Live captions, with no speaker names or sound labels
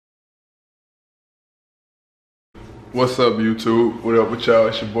What's up, YouTube? What up with y'all?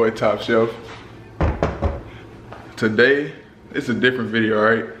 It's your boy Top Chef. Today, it's a different video,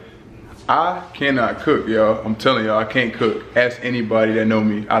 right? I cannot cook, y'all. I'm telling y'all, I can't cook. Ask anybody that know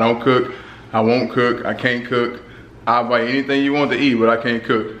me. I don't cook. I won't cook. I can't cook. I'll buy anything you want to eat, but I can't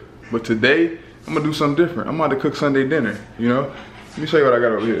cook. But today, I'm gonna do something different. I'm about to cook Sunday dinner, you know? Let me show you what I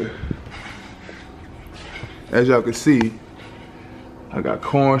got over here. As y'all can see, I got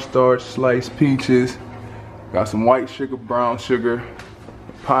cornstarch, sliced peaches, got some white sugar, brown sugar,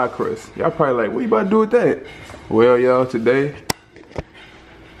 pie crust. Y'all probably like, what you about to do with that? Well, y'all, today,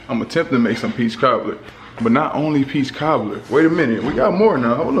 I'm attempting to make some peach cobbler. But not only peach cobbler. Wait a minute, we got more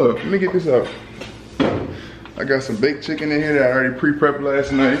now. Hold up, let me get this out. I got some baked chicken in here that I already pre-prepped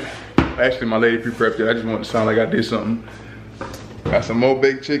last night. Actually, my lady pre-prepped it. I just want to sound like I did something. Got some more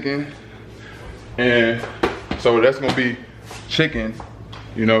baked chicken. And so that's gonna be chicken,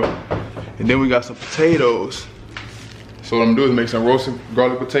 you know. And then we got some potatoes. So what I'm gonna do is make some roasted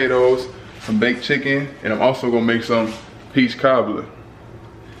garlic potatoes, some baked chicken, and I'm also gonna make some peach cobbler.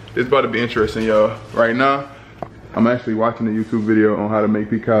 It's about to be interesting, y'all. Right now, I'm actually watching a YouTube video on how to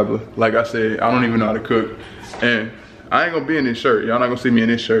make peach cobbler. Like I said, I don't even know how to cook. And I ain't gonna be in this shirt. Y'all not gonna see me in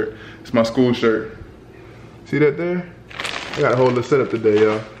this shirt. It's my school shirt. See that there? I got a whole little setup today,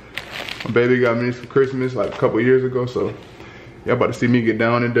 y'all. My baby got me this for Christmas like a couple years ago, so y'all about to see me get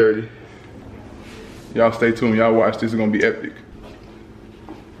down and dirty. Y'all stay tuned, y'all watch, this is gonna be epic.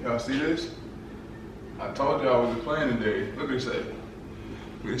 Y'all see this? I told y'all I wasn't playing today. Look at it say.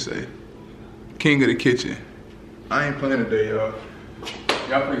 Look at it say. King of the kitchen. I ain't playing today, y'all.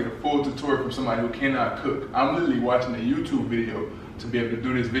 Y'all can get a full tutorial from somebody who cannot cook. I'm literally watching a YouTube video to be able to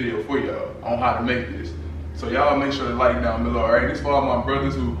do this video for y'all on how to make this. So y'all make sure to like down below, alright? This for all my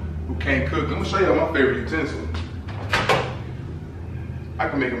brothers who can't cook. I'm gonna show y'all my favorite utensil. I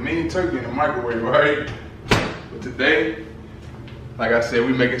can make a mini turkey in the microwave, right? But today, like I said,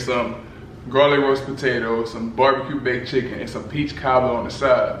 we making some garlic roast potatoes, some barbecue baked chicken, and some peach cobbler on the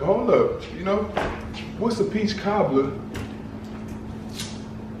side. But hold up, you know, what's a peach cobbler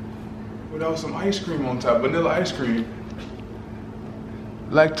without some ice cream on top, vanilla ice cream?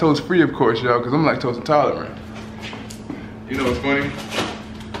 Lactose free, of course, y'all, because I'm lactose intolerant. You know what's funny?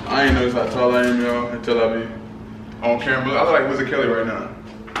 I ain't noticed how tall I am, y'all, until I be on camera. I look like Wizard Kelly right now.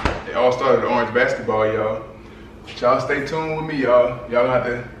 It all started with orange basketball, y'all. Y'all stay tuned with me, y'all. Y'all gonna have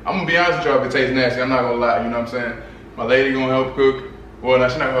to, I'm gonna be honest with y'all if it tastes nasty. I'm not gonna lie, you know what I'm saying? My lady gonna help cook. Well, no,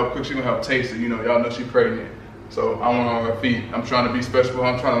 she's not gonna help cook, she gonna help taste it. You know, y'all know she pregnant. So I want her on her feet. I'm trying to be special.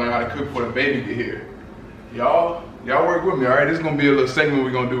 I'm trying to learn how to cook before the baby get here. Y'all work with me, all right? This is gonna be a little segment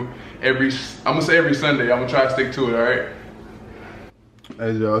we're gonna do I'm gonna say every Sunday. I'm gonna try to stick to it, all right?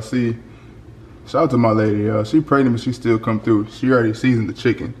 As y'all see, shout out to my lady, y'all. She pregnant, but she still come through. She already seasoned the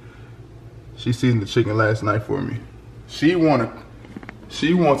chicken. She seasoned the chicken last night for me. She wants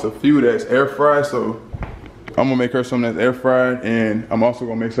a few that's air fried, so I'm gonna make her some that's air fried, and I'm also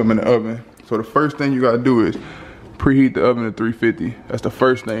gonna make some in the oven. So the first thing you gotta do is preheat the oven to 350. That's the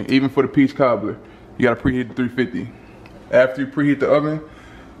first thing. Even for the peach cobbler, you gotta preheat to 350. After you preheat the oven,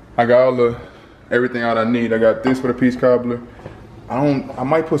 I got everything out I need. I got this for the peach cobbler. I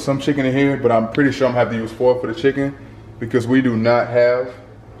might put some chicken in here, but I'm pretty sure I'm gonna have to use foil for the chicken because we do not have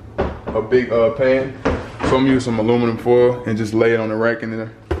a big pan. So I'm gonna use some aluminum foil and just lay it on the rack in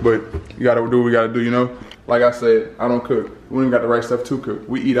there. But you gotta do what we gotta do, you know? Like I said, I don't cook. We ain't got the right stuff to cook.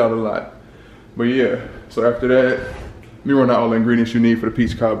 We eat out a lot. But yeah, so after that, let me run out all the ingredients you need for the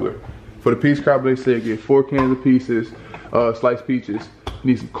peach cobbler. For the peach cobbler, they say get 4 cans of pieces, sliced peaches.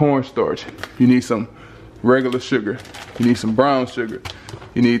 You need some cornstarch. You need some regular sugar. You need some brown sugar.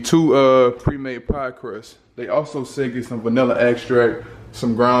 You need 2 pre-made pie crusts. They also say get some vanilla extract,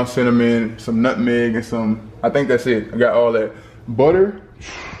 some ground cinnamon, some nutmeg, and some, I think that's it. I got all that. Butter,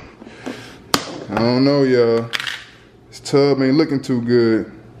 I don't know, y'all. This tub ain't looking too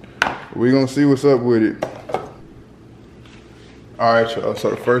good. We gonna see what's up with it. All right, y'all, so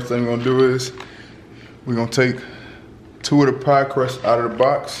the first thing we're gonna do is we're gonna take 2 of the pie crusts out of the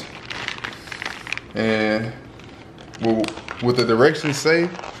box, and what the directions say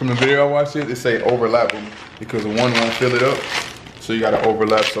from the video I watched it say overlap them because one won't fill it up. So you gotta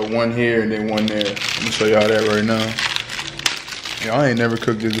overlap, so 1 here and then 1 there. Let me show y'all that right now. Y'all, I ain't never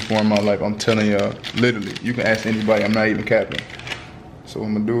cooked this before in my life. I'm telling y'all, literally, you can ask anybody, I'm not even capping. So what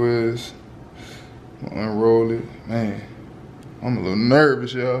I'm gonna do is, I'm gonna unroll it. Man, I'm a little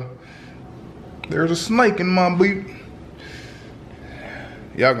nervous, y'all. There's a snake in my boot.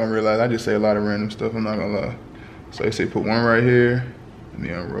 Y'all gonna realize I just say a lot of random stuff, I'm not gonna lie. So they say put 1 right here, let me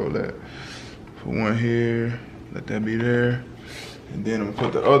unroll that. Put 1 here, let that be there. And then I'm gonna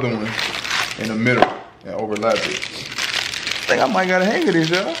put the other one in the middle. and overlap it. I think I might got a hang of this,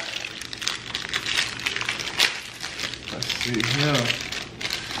 y'all. Let's see here.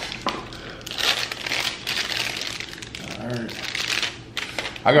 Alright.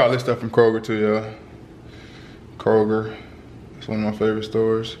 I got all this stuff from Kroger too, y'all. Kroger. It's one of my favorite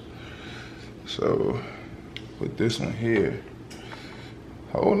stores. So, put this one here.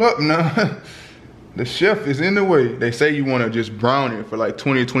 Hold up now. The chef is in the way. They say you want to just brown it for like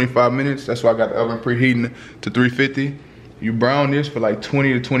 20 to 25 minutes. That's why I got the oven preheating to 350. You brown this for like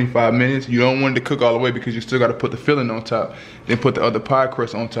 20 to 25 minutes. You don't want it to cook all the way because you still got to put the filling on top. Then put the other pie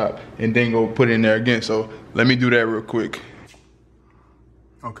crust on top and then go put it in there again. So let me do that real quick.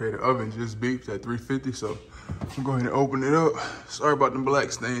 Okay, the oven just beeped at 350. So I'm going to open it up. Sorry about the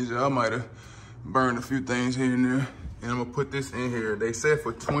black stains, y'all. I might have burned a few things here and there. And I'm gonna put this in here. They said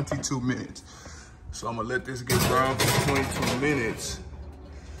for 22 minutes. So I'm gonna let this get brown for 22 minutes.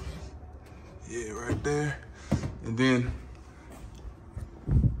 Yeah, right there. And then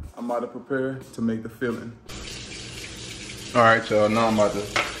I'm about to prepare to make the filling. All right, y'all, now I'm about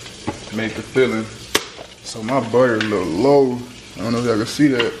to make the filling. So my butter is a little low. I don't know if y'all can see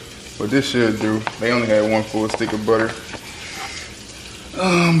that, but this should do. They only had 1 full stick of butter.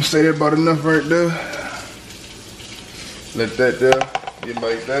 I'm gonna say that about enough right there. Let that there, get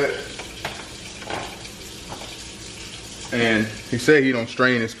like that. And he said he don't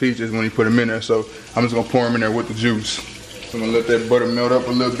strain his peaches when he put them in there, so I'm just gonna pour them in there with the juice. So I'm gonna let that butter melt up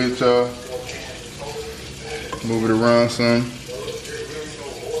a little bit, y'all. Move it around some.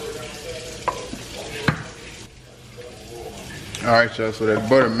 All right, y'all, so that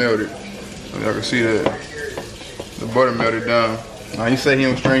butter melted. So y'all can see that. The butter melted down. Now he said he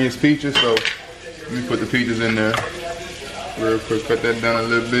don't strain his peaches, so let me put the peaches in there real quick. Cut that down a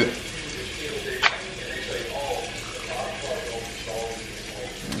little bit.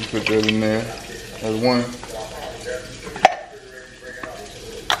 Put that in there. That's one.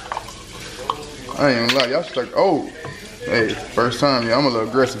 I ain't gonna lie, y'all stuck. Oh, hey, first time, yeah, I'm a little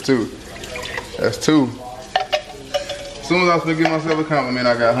aggressive too. That's 2. As soon as I was gonna give myself a compliment,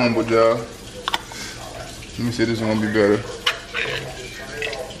 I got humbled, y'all. Let me see, this one gonna be better.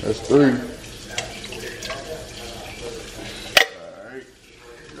 That's 3. All right,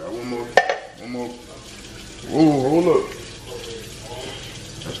 got one more. Whoa, hold up.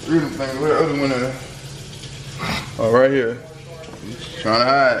 That's 3 of them things. Where the other one at? Oh, right here. Trying to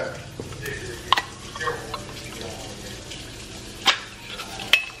hide.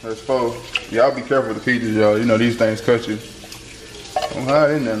 That's 4. Y'all be careful with the peaches, y'all. You know these things cut you. Don't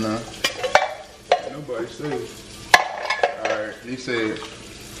hide in there now. Nobody says. Alright, he said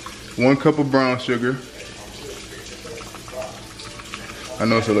 1 cup of brown sugar. I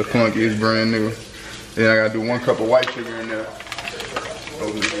know it's a little clunky, it's brand new. Then I gotta do 1 cup of white sugar in there.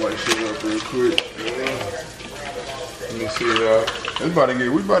 Open this white sugar up real quick. Let me see, y'all. We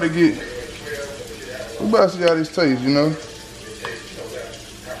about to see how this tastes, you know?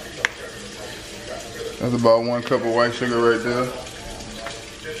 That's about 1 cup of white sugar right there.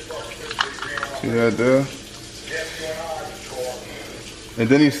 See that there? And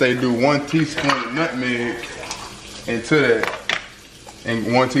then he say do 1 teaspoon of nutmeg into that.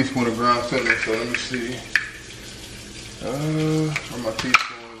 And 1 teaspoon of ground cinnamon. So let me see. Where my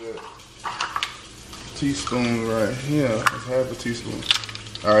teaspoon at? Teaspoon right here. That's half a teaspoon.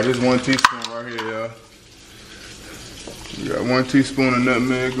 Alright, this 1 teaspoon right here, y'all. We got 1 teaspoon of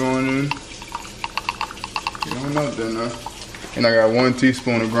nutmeg going in. Going up there now. And I got 1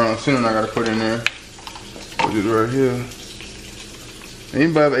 teaspoon of ground cinnamon I gotta put in there. Which is right here.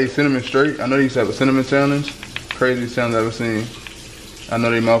 Anybody ever ate cinnamon straight? I know they used to have a cinnamon challenge. Craziest challenge I've ever seen. I know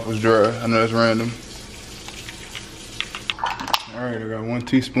their mouth was dry. I know that's random. Alright, I got 1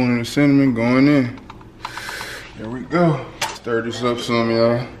 teaspoon of the cinnamon going in. There we go. Stir this up some,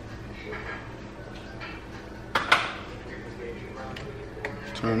 y'all.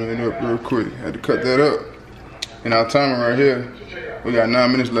 Turn it up real quick. Had to cut that up. And our timer right here, we got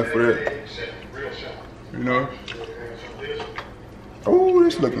 9 minutes left for that. You know? Oh,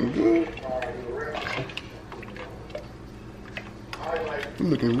 this looking good. It's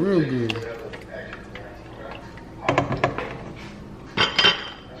looking real good.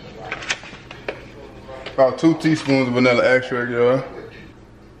 About 2 teaspoons of vanilla extract, y'all.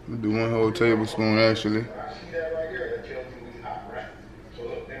 I'm gonna do 1 whole tablespoon actually.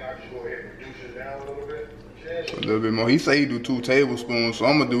 A little bit more. He say he do 2 tablespoons, so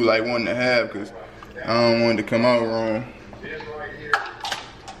I'm gonna do like 1.5 because I don't want it to come out wrong.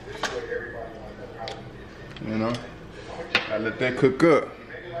 You know, I let that cook up.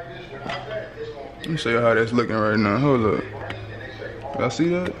 Let me show you how that's looking right now. Hold up. Y'all see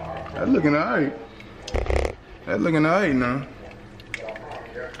that? That's looking alright. That looking alright now.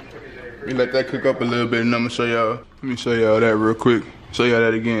 We let that cook up a little bit and I'm gonna show y'all. Let me show y'all that real quick. Show y'all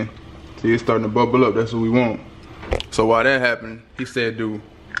that again. See, it's starting to bubble up. That's what we want. So while that happened, he said do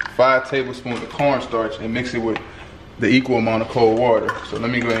 5 tablespoons of cornstarch and mix it with the equal amount of cold water. So let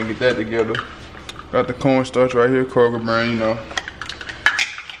me go ahead and get that together. Got the cornstarch right here, Kroger brand, you know.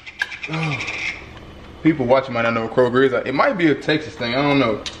 People watching might not know what Kroger is. It might be a Texas thing, I don't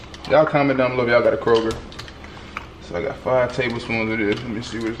know. Y'all comment down below if y'all got a Kroger. So I got 5 tablespoons of this. Let me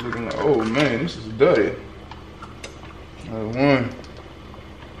see what it's looking like. Oh man, this is dirty. That's 1.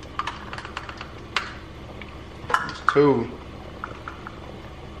 That's 2.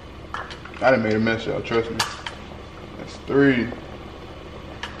 I done made a mess, y'all, trust me. That's 3.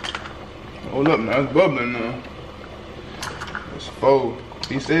 Hold up now, it's bubbling now. That's 4.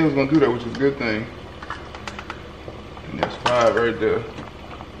 He said he was gonna do that, which is a good thing. And that's 5 right there.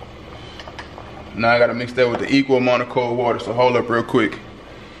 Now I gotta mix that with the equal amount of cold water, so hold up real quick.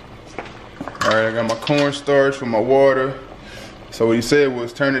 Alright, I got my cornstarch with my water. So what he said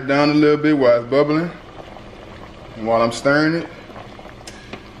was turn it down a little bit while it's bubbling. And while I'm stirring it,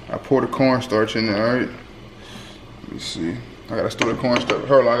 I pour the cornstarch in there, alright? Let me see. I gotta stir the cornstarch.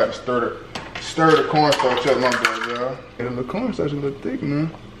 Hold on, I gotta stir the cornstarch up, my bad, y'all. The cornstarch is a little thick now.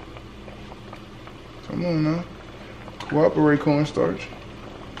 Come on now. Cooperate, cornstarch.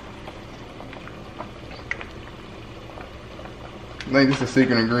 I think this is the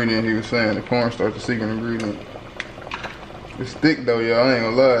secret ingredient he was saying. The cornstarch is the secret ingredient. It's thick though, y'all. I ain't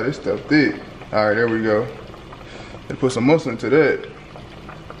gonna lie. This stuff thick. Alright, there we go. Let's put some muscle into that.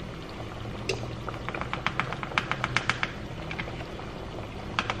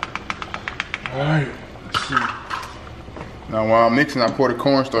 Alright, let's see. Now while I'm mixing, I pour the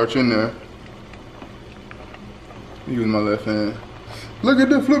cornstarch in there. Use my left hand. Look at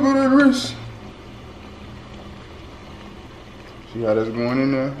the flip of that wrist. See how that's going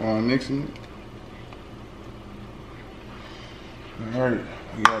in there while I'm mixing it? Alright,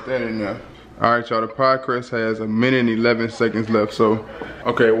 we got that in there. Alright y'all, the pie crust has 1 minute and 11 seconds left. So,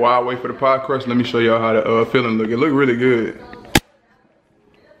 okay, while I wait for the pie crust, let me show y'all how the filling look. It look really good.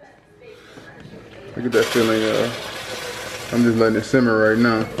 Look at that filling, y'all. I'm just letting it simmer right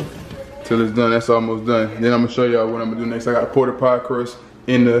now till it's done. That's almost done. Then I'm gonna show y'all what I'm gonna do next. I gotta pour the pie crust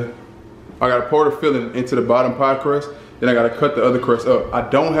in the, I gotta pour the filling into the bottom pie crust. Then I gotta cut the other crust up. I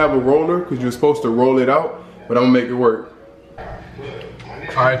don't have a roller because you're supposed to roll it out, but I'm gonna make it work.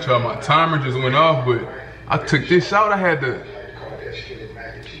 All right, y'all, my timer just went off, but I took this out. I had to,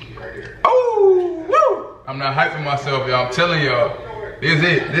 oh, woo! I'm not hyping myself, y'all. I'm telling y'all, this is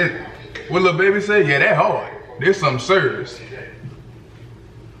it. This, what little baby say? Yeah, that hard. This something serious.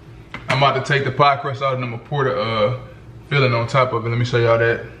 I'm about to take the pie crust out and I'm gonna pour the filling on top of it. Let me show y'all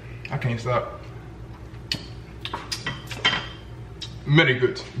that. I can't stop. Very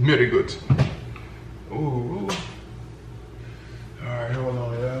good, very good. Ooh. Alright, hold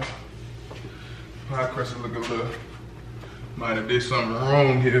on, y'all. Pie crust look a little, might have did something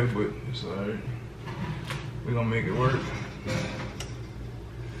wrong here, but it's alright. We're gonna make it work.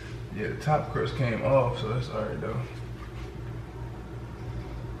 Yeah, the top crust came off, so that's alright though.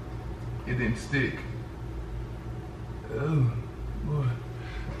 It didn't stick. Oh, boy.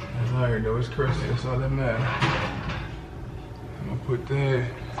 That's alright though, it's crusty, that's all that matters. I'm gonna put that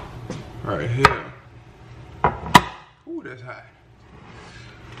right here. Ooh, that's hot.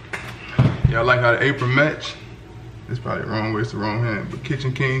 Y'all like how the apron match? It's probably the wrong way, it's the wrong hand, but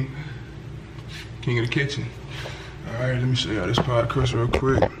Kitchen King, king of the kitchen. Alright, let me show y'all this pie crust real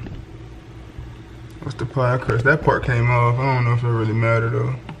quick. What's the pie crust? That part came off. I don't know if it really mattered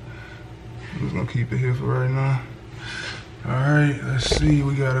though. I'm just gonna keep it here for right now. Alright, let's see,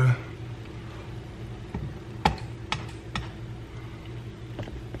 we gotta,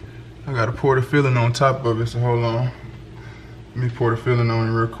 I gotta pour the filling on top of it, so hold on. Let me pour the filling on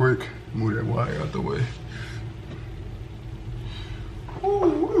it real quick. Move that wire out the way.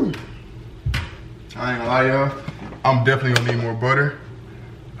 Ooh. I ain't gonna lie, y'all. I'm definitely gonna need more butter.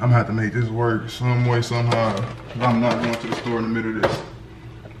 I'm gonna have to make this work some way, somehow. I'm not going to the store in the middle of this.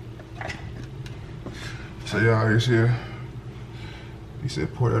 So y'all, here's here. He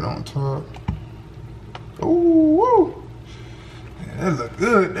said pour that on top. Ooh, woo. Yeah, that look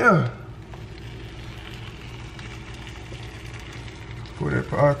good there. Pour that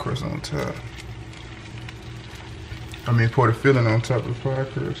pie crust on top. I mean, pour the filling on top of the pie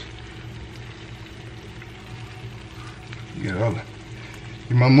crust.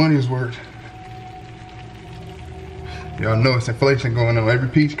 Get my money's worth. Y'all know it's inflation going on. Every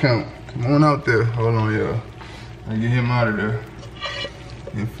piece count. Come on out there. Hold on, y'all. I get him out of there.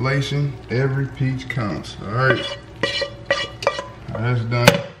 Inflation, every peach counts. All right. All right, that's done.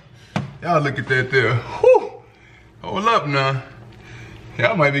 Y'all look at that there. Whew. Hold up now.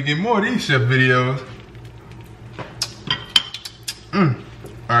 Y'all might be getting more of these chef videos. All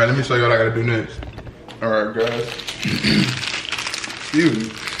right, let me show you what I gotta do next. All right, guys. Excuse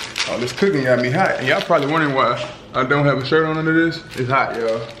me. Oh, this cooking got me hot. And y'all probably wondering why I don't have a shirt on under this. It's hot,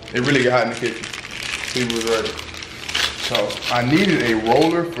 y'all. It really get hot in the kitchen. People was ready. So I needed a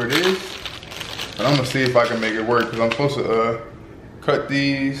roller for this, but I'm gonna see if I can make it work because I'm supposed to cut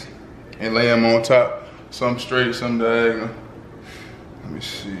these and lay them on top. Some straight, some diagonal. Let me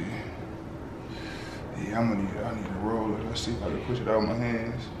see. Yeah, I need a roller. Let's see if I can push it out with my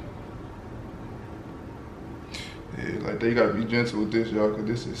hands. Yeah, like you gotta be gentle with this, y'all, cause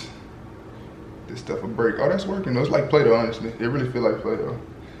this stuff will break. Oh, that's working though. It's like Play-Doh, honestly. It really feel like Play-Doh.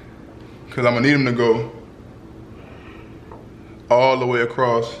 Cause I'm gonna need them to go all the way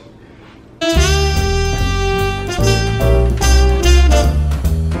across. All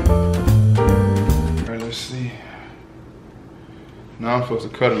right, let's see. Now I'm supposed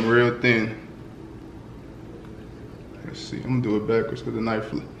to cut them real thin. Let's see, I'm gonna do it backwards cause the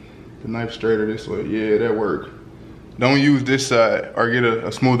knife straighter this way. Yeah, that worked. Don't use this side or get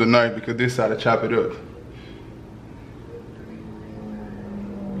a smoother knife because this side will chop it up.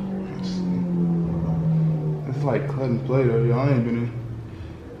 Let's see. It's like cutting Play-Doh, y'all. I ain't been in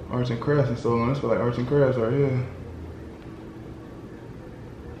arts and crafts in so long. This feel like arts and crafts right here.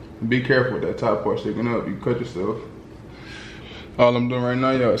 Be careful with that top part sticking up. You cut yourself. All I'm doing right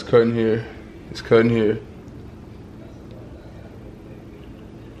now, y'all, is cutting here. It's cutting here.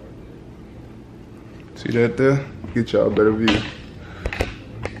 See that there? Get y'all a better view.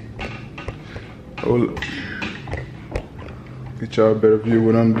 Hold up. Get y'all a better view of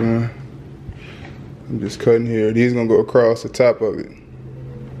what I'm doing. I'm just cutting here. These gonna go across the top of it.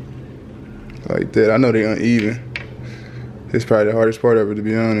 Like that. I know they uneven. It's probably the hardest part of it, to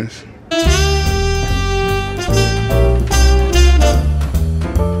be honest.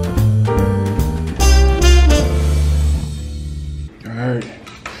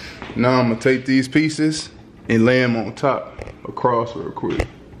 Now I'm gonna take these pieces and lay them on top across real quick.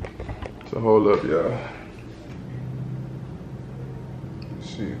 So hold up, y'all. Let's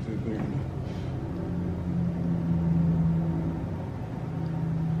see if they're big enough.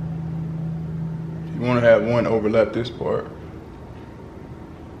 You wanna have one overlap this part.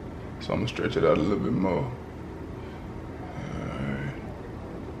 So I'm gonna stretch it out a little bit more.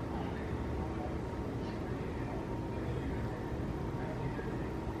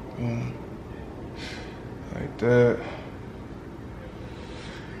 Like that.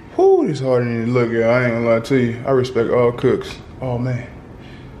 Whoo, this harder than it look, y'all. I ain't gonna lie to you. I respect all cooks. Oh man.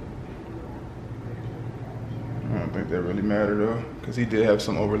 I don't think that really mattered though, because he did have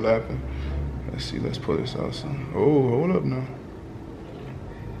some overlapping. Let's see, let's pull this out some. Oh, hold up now.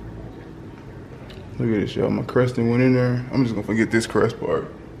 Look at this, y'all. My crusting went in there. I'm just gonna forget this crust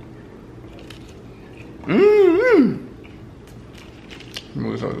part.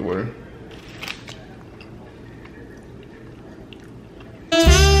 Move this out of the water.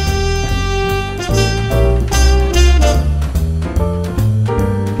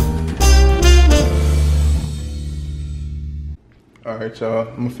 All right, y'all.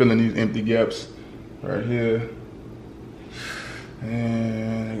 I'm gonna fill in these empty gaps right here.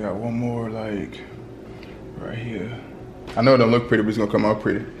 And I got one more like right here. I know it don't look pretty, but it's gonna come out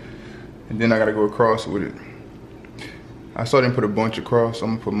pretty. And then I gotta go across with it. I saw them put a bunch across, so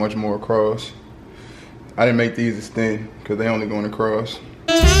I'm gonna put much more across. I didn't make these as thin because they only going across.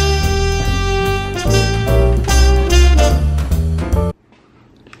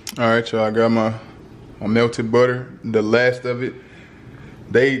 All right, y'all, I got my melted butter, the last of it.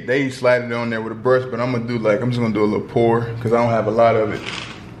 They slide it on there with a brush, but I'm just gonna do a little pour because I don't have a lot of it.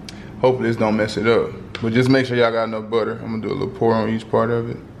 Hopefully this don't mess it up. But just make sure y'all got enough butter. I'm gonna do a little pour on each part of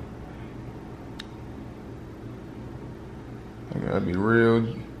it. I gotta be real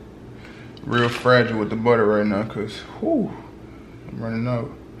fragile with the butter right now, cause whew, I'm running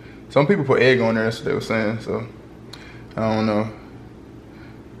out. Some people put egg on there, that's what they were saying, so I don't know.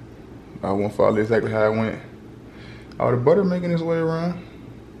 I won't follow exactly how it went. Oh, the butter making its way around.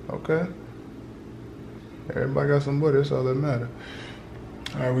 Okay. Everybody got some butter, that's all that matters.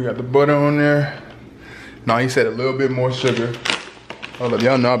 All right, we got the butter on there. Now he said a little bit more sugar. Hold up,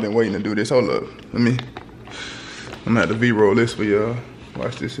 y'all know I've been waiting to do this. Hold up, I'm gonna have to V-roll this for y'all.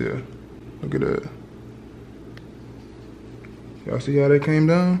 Watch this here. Look at that. Y'all see how that came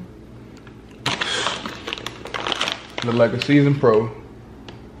down? Look like a seasoned pro.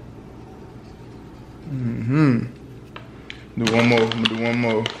 Do one more. I'm gonna do one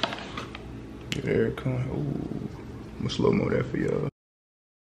more. There it comes. Ooh. I'm gonna slow-mo that for y'all.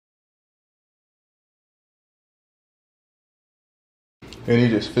 And he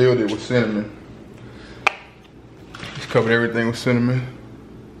just filled it with cinnamon. Just covered everything with cinnamon.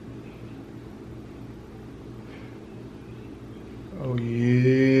 Oh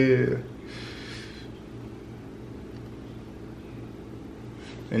yeah.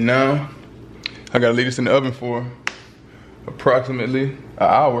 And now, I gotta leave this in the oven for approximately an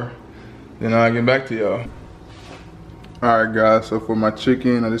hour. Then I'll get back to y'all. All right guys, so for my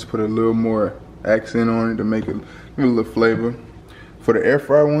chicken, I just put a little more accent on it to make it, give it a little flavor. For the air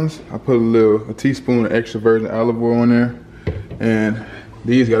fry ones, I put a teaspoon of extra virgin olive oil on there. And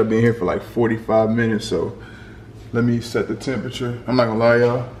these gotta be in here for like 45 minutes, so let me set the temperature. I'm not gonna lie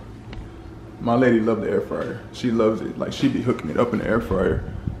y'all, my lady loves the air fryer. She loves it, like she be hooking it up in the air fryer.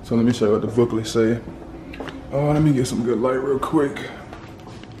 So let me show you what the booklet say. Oh, let me get some good light real quick.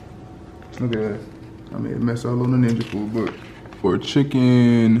 Look at that. I made a mess all on the Ninja Food book. For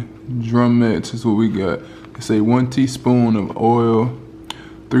chicken drumettes is what we got. It say 1 teaspoon of oil,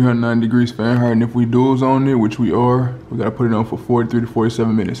 390 degrees Fahrenheit, and if we dual on it, which we are, we gotta put it on for 43 to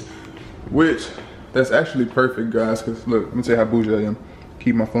 47 minutes. Which, that's actually perfect, guys, because look, let me tell you how bougie I am.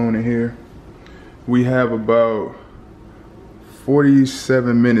 Keep my phone in here. We have about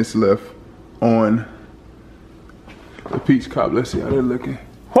 47 minutes left on the peach cobbler. Let's see how they're looking.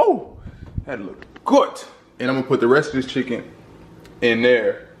 Whoa! That look good. And I'm gonna put the rest of this chicken in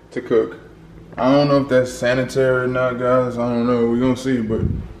there to cook. I don't know if that's sanitary or not, guys. I don't know. We're gonna see, but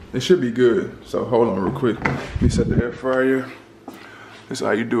it should be good. So hold on real quick. Let me set the air fryer. This is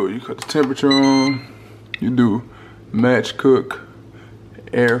how you do it. You cut the temperature on. You do match cook,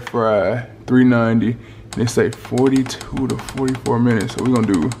 air fry, 390. They say 42 to 44 minutes. So we're gonna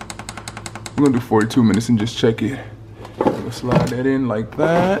do 42 minutes and just check it. I'm gonna slide that in like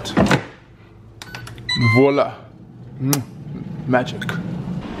that. Voila. Magic.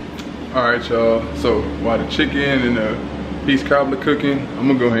 All right, y'all. So while the chicken and the peach cobbler cooking, I'm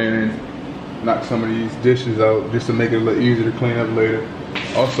gonna go ahead and knock some of these dishes out just to make it a little easier to clean up later.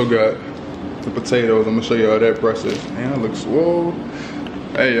 Also got the potatoes. I'm gonna show y'all that process. Man, I look swole.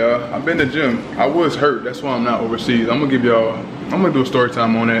 Hey y'all, I've been to the gym. I was hurt, that's why I'm not overseas. I'm gonna do a story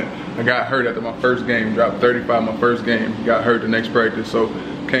time on that. I got hurt after my first game, dropped 35 my first game, got hurt the next practice, so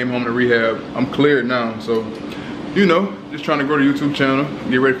came home to rehab. I'm cleared now, so you know, just trying to grow the YouTube channel,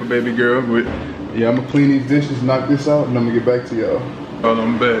 get ready for baby girl. But yeah, I'm gonna clean these dishes, knock this out, and I'm gonna get back to y'all. Oh,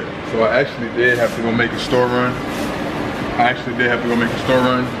 I'm back. So I actually did have to go make a store run. I had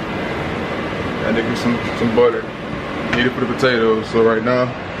to get some butter. Needed for the potatoes. So right now,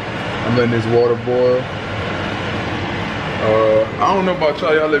 I'm letting this water boil. I don't know about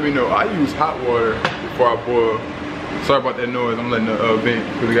y'all let me know. I use hot water before I boil. Sorry about that noise, I'm letting the vent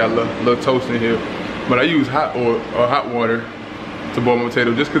because we got a little toast in here. But I use hot water to boil my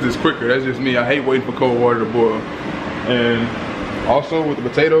potato just because it's quicker. That's just me. I hate waiting for cold water to boil. And also with the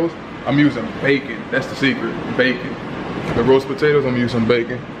potatoes, I'm using bacon. That's the secret, bacon. The roast potatoes, I'm using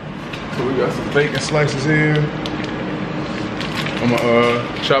bacon. So we got some bacon slices here. I'm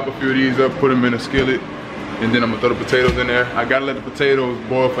gonna chop a few of these up, put them in a skillet, and then I'm gonna throw the potatoes in there. I gotta let the potatoes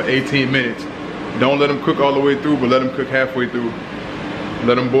boil for 18 minutes. Don't let them cook all the way through, but let them cook halfway through.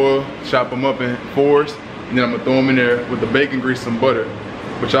 Let them boil, chop them up in fours, and then I'm gonna throw them in there with the bacon grease and butter.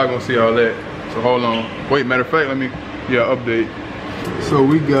 But y'all gonna see all that. So hold on. Wait, matter of fact, let me update. So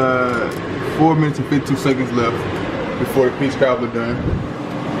we got 4 minutes and 52 seconds left before the peach cobbler done.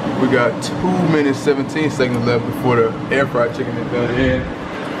 We got 2 minutes 17 seconds left before the air fried chicken is done.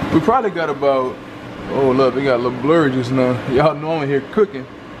 And we probably got about, oh look, we got a little blurry just now. Y'all know I'm here cooking.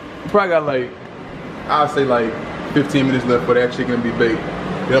 We probably got like, I'll say like 15 minutes left for that chicken to be baked.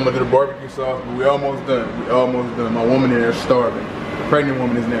 Then I'm gonna do the barbecue sauce, but we almost done. My woman in there starving. The pregnant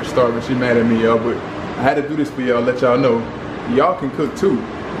woman is in there starving. She mad at me, y'all, but I had to do this for y'all, let y'all know. Y'all can cook too.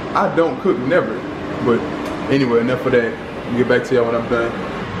 I don't cook, never. But anyway, enough of that. I'll get back to y'all when I'm done.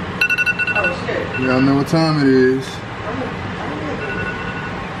 Oh shit. Y'all know what time it is. It's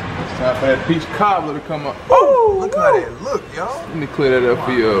time for that peach cobbler to come up. Oh, look how that look, y'all. Let me clear that up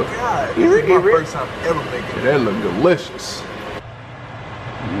for y'all. God, this is my first time ever making it. That look delicious.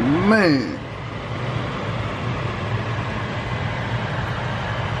 Man.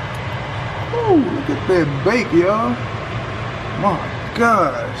 Oh, look at that bake, y'all. My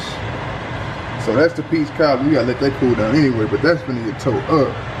gosh. So that's the peach cobbler. You gotta let that cool down anyway, but that's gonna get towed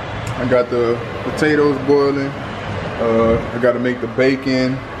up. I got the potatoes boiling. I gotta make the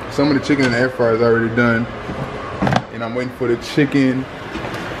bacon. Some of the chicken in the air fryer is already done. And I'm waiting for the chicken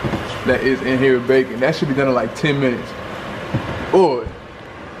that is in here with bacon. That should be done in like 10 minutes. Boy.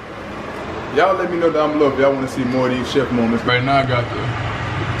 Y'all let me know down below if y'all want to see more of these chef moments. Right now I got the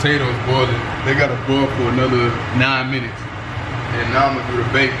potatoes boiling. They got to boil for another 9 minutes. And now I'm gonna do the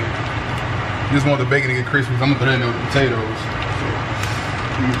bacon. Just want the bacon to get crispy, so I'm gonna throw in the potatoes. So,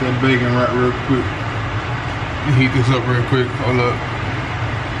 get that bacon right real quick. Heat this up real quick. Hold up.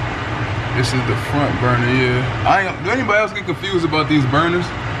 This is the front burner, yeah. Do anybody else get confused about these burners?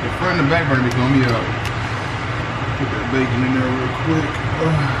 The front and the back burner be throwing me out. Put that bacon in there real quick.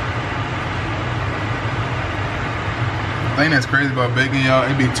 The thing that's crazy about bacon, y'all,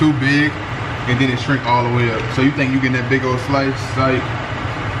 it be too big and then it shrink all the way up. So you think you getting that big old slice, like,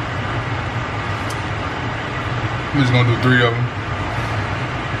 I'm just gonna do 3 of them.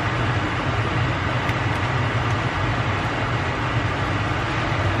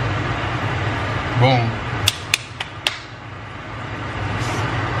 Boom.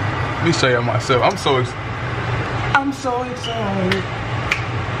 Let me show you myself. I'm so excited.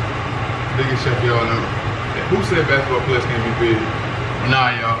 Biggest chef y'all know. Who said basketball players can't be big? Nah,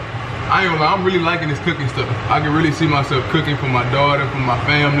 y'all. I ain't gonna lie, I'm really liking this cooking stuff. I can really see myself cooking for my daughter, for my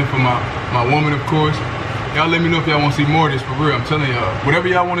family, for my woman, of course. Y'all let me know if y'all want to see more of this, for real. I'm telling y'all. Whatever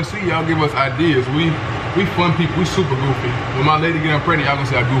y'all want to see, y'all give us ideas. We fun people. We super goofy. When my lady get pregnant, y'all gonna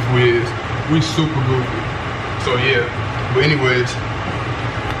see how goofy we is. We super goofy. So yeah. But anyways,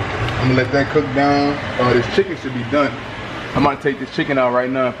 I'm gonna let that cook down. This chicken should be done. I'm gonna take this chicken out right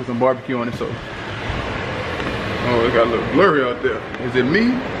now and put some barbecue on it. So, oh, it got a little blurry out there. Is it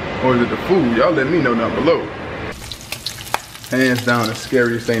me or is it the food? Y'all let me know down below. Hands down, the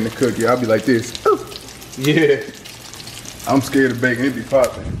scariest thing to cook. Yeah, I'll be like this. Ooh. Yeah. I'm scared of bacon. It be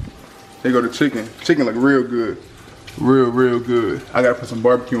popping. There go the chicken. Chicken look real good. Real good. I gotta put some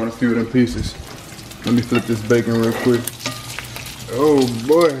barbecue on a few of them pieces. Let me flip this bacon real quick. Oh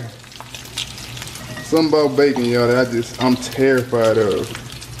boy. Something about bacon, y'all, that I'm terrified of.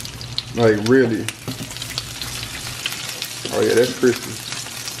 Like, really. Oh yeah, that's crispy.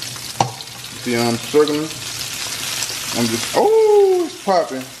 See how I'm struggling? I'm just, oh, it's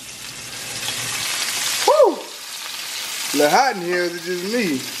popping. Woo! A little hot in here, is it just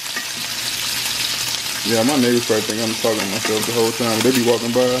me? Yeah, my neighbors probably think I'm talking to myself the whole time. They be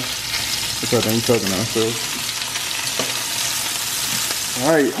walking by, they probably think I'm talking to myself.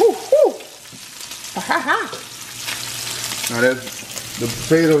 All right, whoo, whoo! Now that's the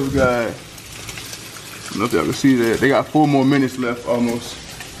potatoes guy. I don't know if y'all can see that. They got 4 more minutes left almost.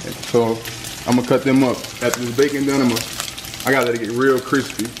 So I'm gonna cut them up. After this bacon done, I gotta let it get real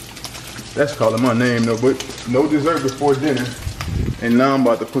crispy. That's calling my name though, but no dessert before dinner. And now I'm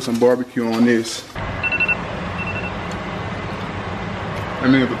about to put some barbecue on this. I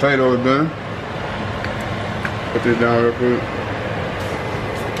mean, the potato is done. Put this down real quick.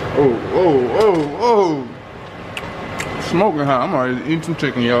 Oh. Smoking hot. I'm already eating some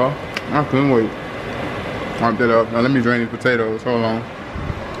chicken, y'all. I couldn't wait. Wipe that up. Now let me drain these potatoes. Hold on.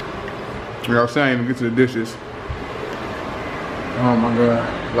 Y'all say I ain't even get to the dishes. Oh my God.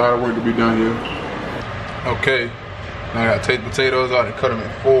 A lot of work to be done here. Okay. Now I gotta take the potatoes out and cut them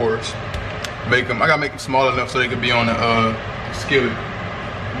in 4s. Make them. I gotta make them small enough so they can be on the skillet.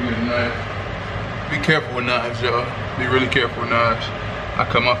 Get a knife. Be careful with knives, y'all. Be really careful with knives. I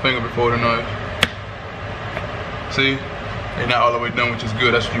cut my finger before the knife. See? They're not all the way done, which is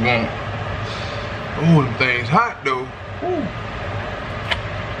good. That's what you want. Ooh, them things hot though. Ooh.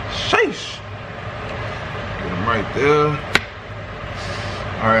 Sheesh. Get them right there.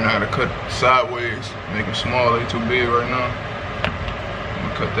 Alright, now I gotta cut sideways. Make them small. They're too big right now. I'm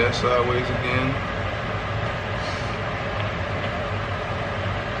gonna cut that sideways again.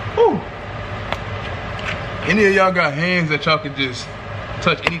 Ooh. Any of y'all got hands that y'all can just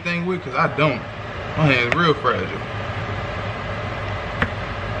touch anything with? Cause I don't. My hand's real fragile.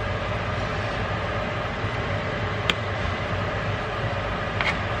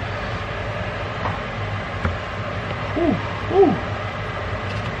 Ooh.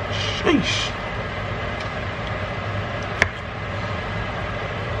 Sheesh.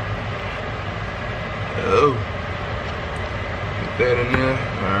 Oh. Get that in there.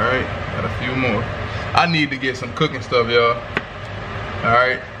 Alright. Got a few more. I need to get some cooking stuff, y'all.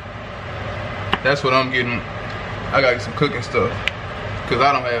 Alright. That's what I'm getting. I gotta get some cooking stuff. Cause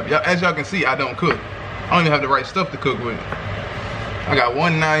I don't have, as y'all can see, I don't cook. I don't even have the right stuff to cook with. I got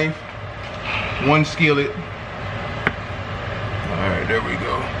 1 knife, 1 skillet. Alright, there we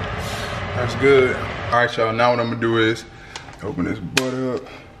go. That's good. Alright, y'all, now what I'm gonna do is open this butter up.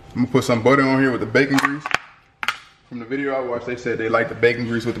 I'm gonna put some butter on here with the bacon grease. From the video I watched, they said they like the bacon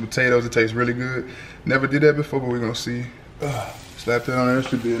grease with the potatoes. It tastes really good. Never did that before, but we're gonna see. Slap that on there, that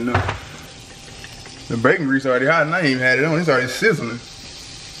should be enough. The bacon grease already hot and I ain't even had it on. It's already sizzling.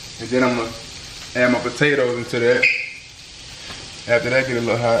 And then I'm gonna add my potatoes into that. After that get a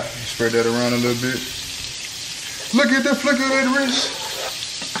little hot, spread that around a little bit. Look at the flicker of that wrist.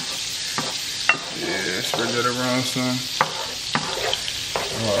 Yeah, spread that around some.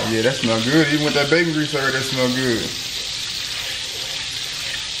 Oh yeah, that smells good. Even with that bacon grease already, that smells good.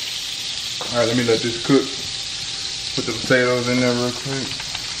 All right, let me let this cook. Put the potatoes in there real quick.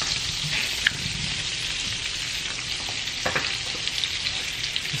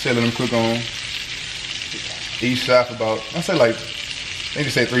 Let them cook on each side for about, I say like,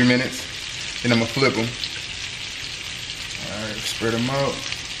 maybe say 3 minutes. Then I'm gonna flip them. All right, spread them out.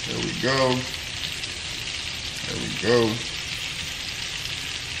 There we go. There we go.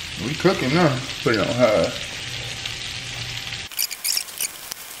 We cooking now. Put it on high.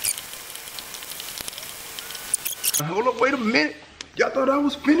 Hold up, wait a minute. Y'all thought I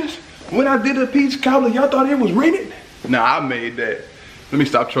was finished? When I did the peach cobbler, y'all thought it was rented? Nah, I made that. Let me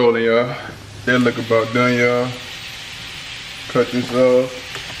stop trolling, y'all. That look about done, y'all. Cut this off.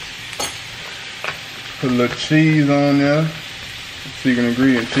 Put a little cheese on there. Secret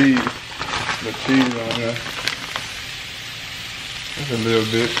ingredient, cheese. A little cheese on there. Just a little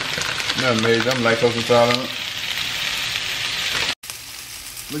bit. Not made. I'm lactose intolerant.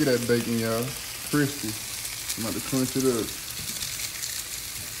 Look at that bacon, y'all. Crispy. I'm about to crunch it up.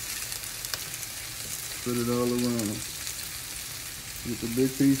 Spread it all around. Get the big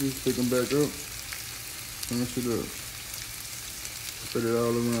pieces, pick them back up, crunch it up. Spread it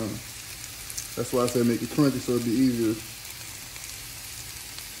all around. That's why I said make it crunchy so it'll be easier.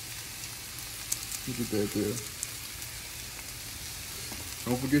 Look at that there.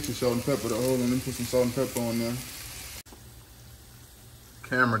 Don't forget your salt and pepper though. Hold on, let me put some salt and pepper on there.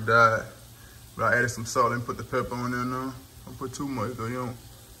 Camera died, but I added some salt and put the pepper on there now. Don't put too much though, you don't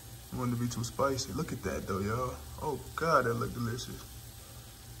want it to be too spicy. Look at that though, y'all. Oh God, that look delicious.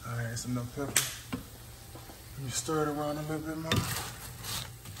 All right, that's enough pepper. Let me stir it around a little bit more.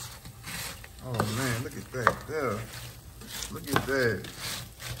 Oh man, look at that there. Look at that.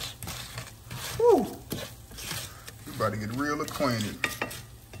 Woo! You about to get real acquainted.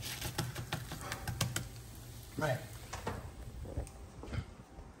 Man.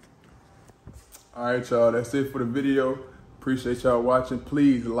 All right, y'all, that's it for the video. Appreciate y'all watching.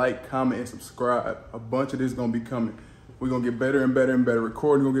 Please like, comment, and subscribe. A bunch of this is gonna be coming. We're gonna get better and better and better.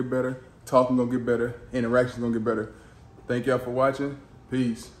 Recording gonna get better. Talking gonna get better. Interaction's gonna get better. Thank y'all for watching.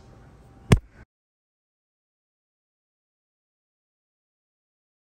 Peace.